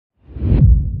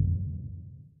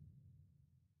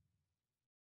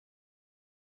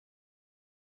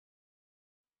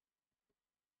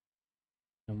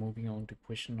moving on to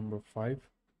question number 5.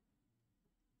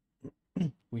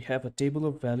 We have a table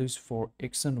of values for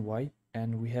x and y,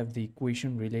 and we have the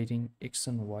equation relating x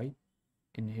and y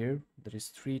in here, that is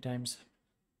 3 times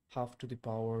half to the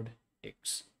powered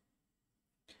x.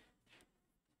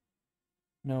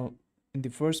 Now, in the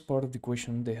first part of the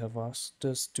question, they have asked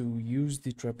us to use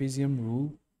the trapezium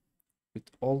rule with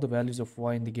all the values of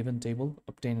y in the given table,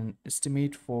 obtain an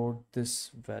estimate for this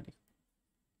value.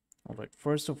 Alright,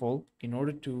 first of all, in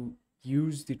order to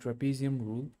use the trapezium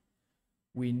rule,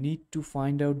 we need to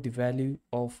find out the value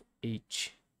of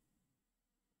h.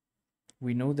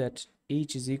 We know that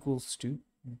h is equals to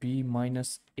b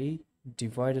minus a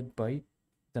divided by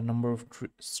the number of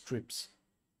strips.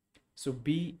 So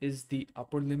b is the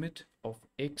upper limit of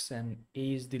x and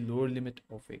a is the lower limit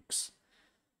of x.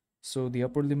 So the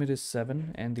upper limit is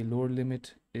 7 and the lower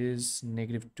limit is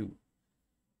 -2.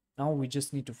 Now we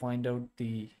just need to find out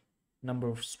the number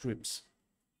of strips.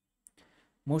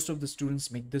 Most of the students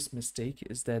make this mistake,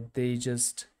 is that they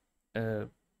just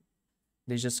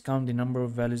count the number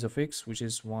of values of x, which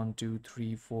is 1 2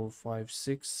 3 4 5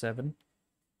 6 7,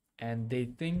 and they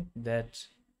think that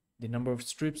the number of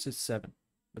strips is 7,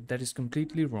 but that is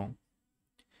completely wrong.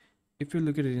 If you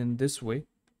look at it in this way,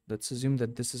 let's assume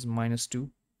that this is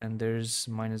 -2 and there's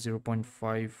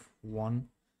 -0.5 1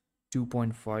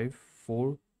 2.5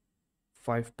 4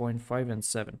 5.5 and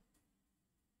 7.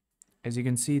 As you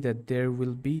can see that there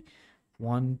will be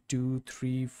 1 2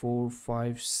 3 4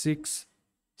 5 6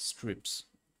 strips.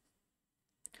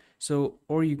 So,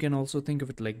 or you can also think of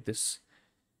it like this: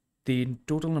 the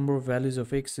total number of values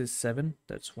of x is 7,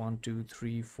 that's 1 2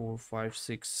 3 4 5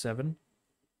 6 7.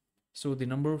 So the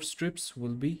number of strips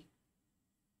will be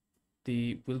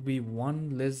 1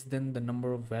 less than the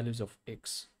number of values of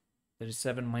x, that is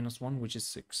 7 minus 1, which is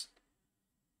 6.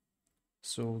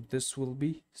 So this will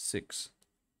be 6.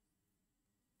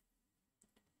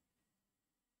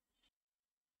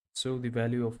 So the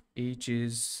value of h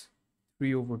is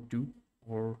 3/2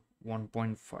 or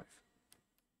 1.5.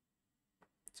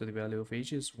 So the value of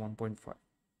h is 1.5.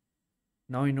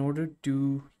 Now, in order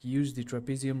to use the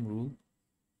trapezium rule,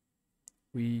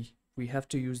 we have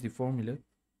to use the formula.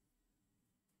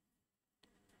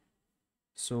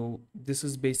 So this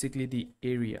is basically the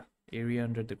area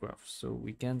under the graph. So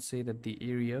we can say that the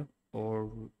area, or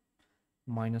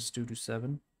 -2 to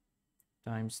 7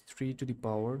 times 3 to the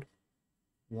powered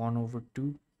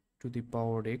 1/2 to the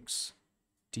powered x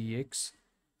dx,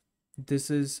 this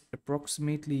is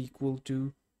approximately equal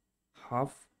to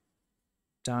half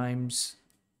times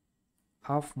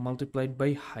half multiplied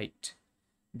by height.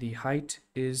 The height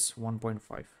is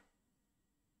 1.5.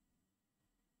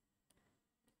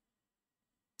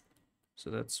 So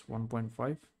that's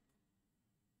 1.5.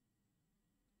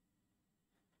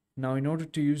 Now, in order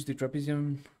to use the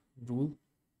trapezium rule,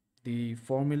 the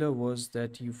formula was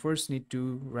that you first need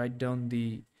to write down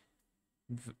the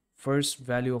first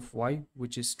value of y,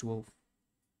 which is 12.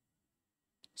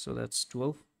 So that's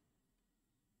 12.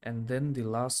 And then the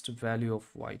last value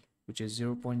of y, which is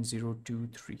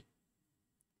 0.023.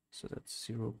 So that's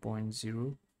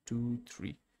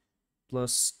 0.023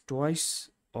 plus twice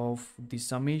of the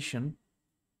summation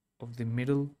of the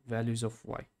middle values of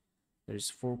y. That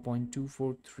is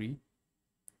 4.243.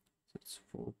 That's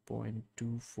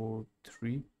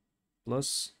 4.243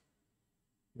 plus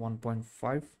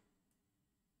 1.5.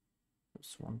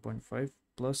 That's 1.5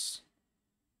 plus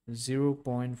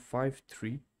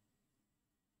 0.53.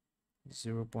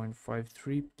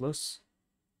 0.53 plus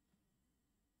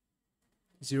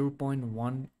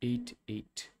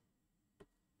 0.188.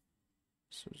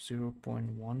 So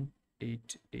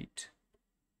 0.188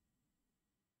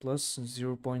 plus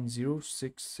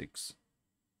 0.066.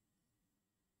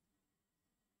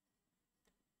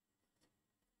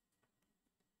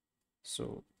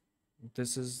 So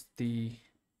this is the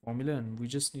formula, and we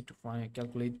just need to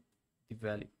calculate the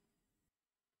value.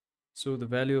 So the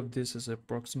value of this is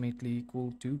approximately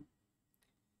equal to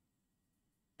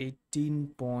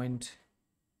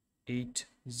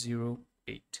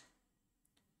 18.808.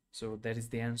 So that is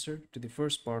the answer to the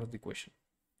first part of the question.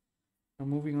 Now,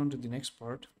 moving on to the next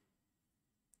part.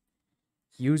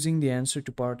 Using the answer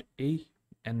to part A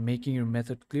and making your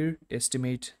method clear,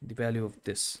 estimate the value of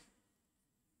this.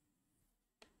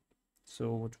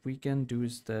 So what we can do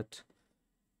is that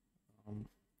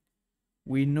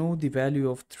we know the value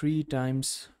of 3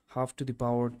 times half to the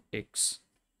powered x.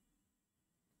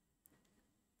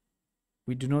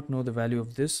 We do not know the value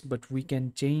of this, but we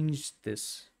can change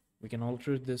this. We can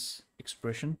alter this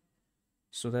expression.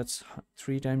 So that's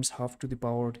 3 times half to the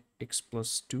powered x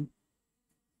plus 2.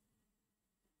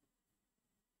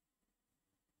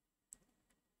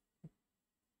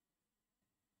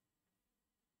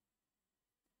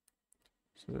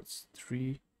 So that's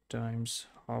 3 times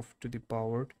half to the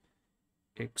power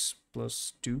x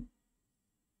plus 2.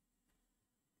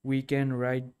 We can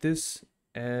write this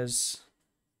as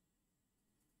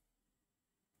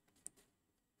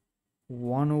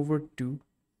 1 over 2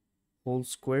 whole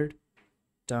squared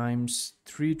times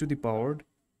 3 to the power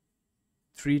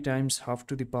 3 times half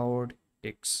to the power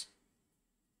x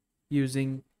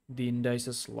using the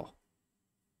indices law.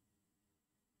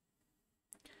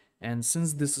 And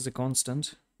since this is a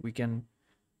constant, we can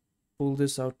pull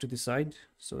this out to the side.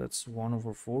 So that's 1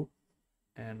 over 4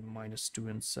 and minus 2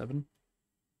 and 7.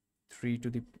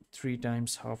 3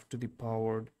 times half to the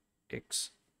power x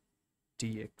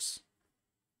dx.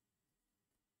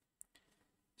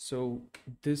 So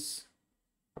this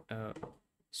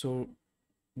so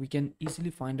we can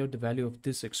easily find out the value of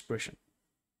this expression.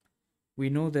 We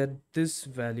know that this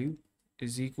value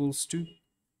is equals to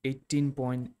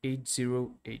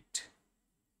 18.808.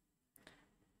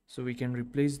 So we can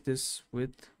replace this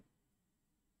with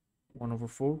 1 over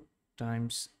 4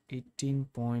 times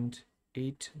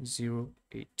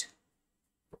 18.808.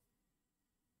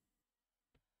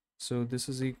 So this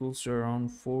is equals to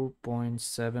around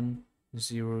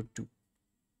 4.702.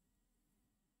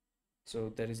 So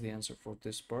that is the answer for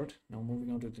this part. Now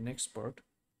moving on to the next part,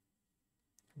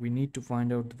 we need to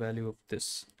find out the value of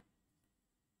this.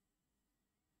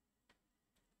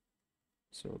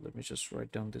 So let me just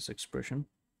write down this expression.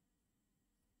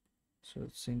 So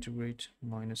let's integrate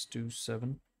minus 2,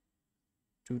 7,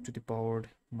 2 to the power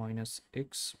minus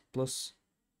x plus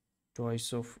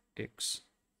twice of x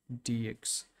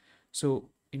dx.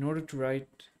 So in order to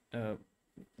write,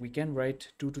 we can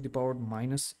write 2 to the power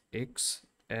minus x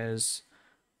as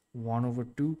 1 over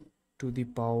 2 to the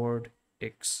power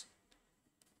x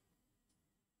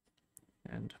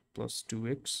and plus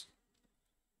 2x.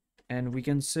 And we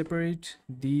can separate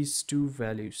these two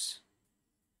values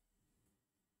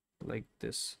like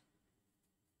this: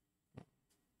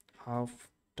 half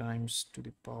times to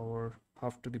the power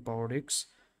half to the power x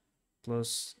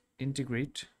plus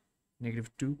integrate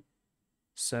 -2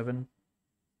 7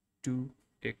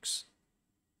 2x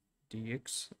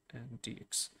dx and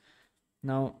dx.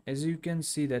 Now as you can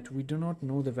see that we do not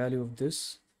know the value of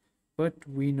this, but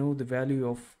we know the value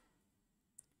of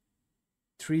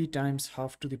 3 times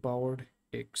half to the power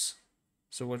x.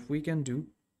 So what we can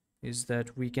do is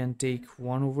that we can take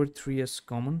 1 over 3 as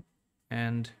common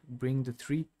and bring the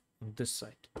 3 on this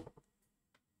side.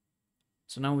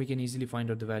 So now we can easily find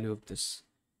out the value of this.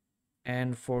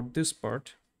 And for this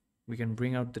part, we can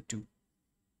bring out the 2.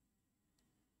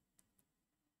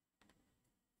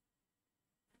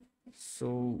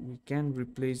 So we can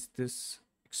replace this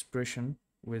expression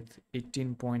with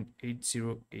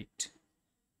 18.808.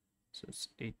 So it's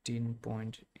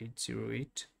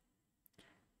 18.808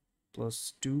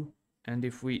 plus 2, and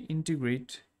if we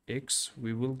integrate x,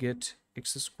 we will get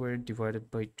x squared divided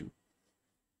by 2,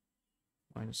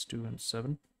 minus 2 and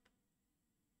 7.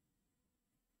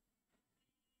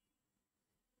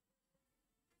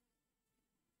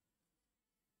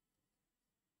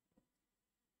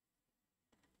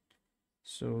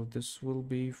 So this will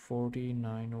be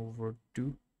 49 over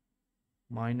 2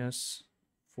 minus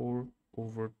 4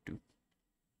 over 2.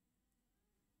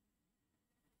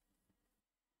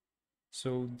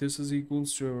 So this is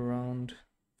equals to around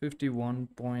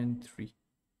 51.3.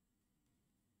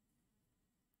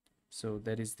 So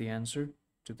that is the answer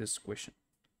to this question.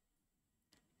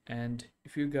 And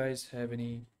if you guys have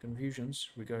any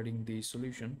confusions regarding the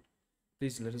solution,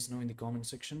 please let us know in the comment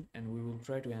section and we will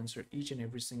try to answer each and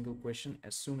every single question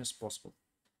as soon as possible.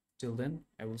 Till then,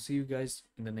 I will see you guys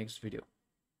in the next video.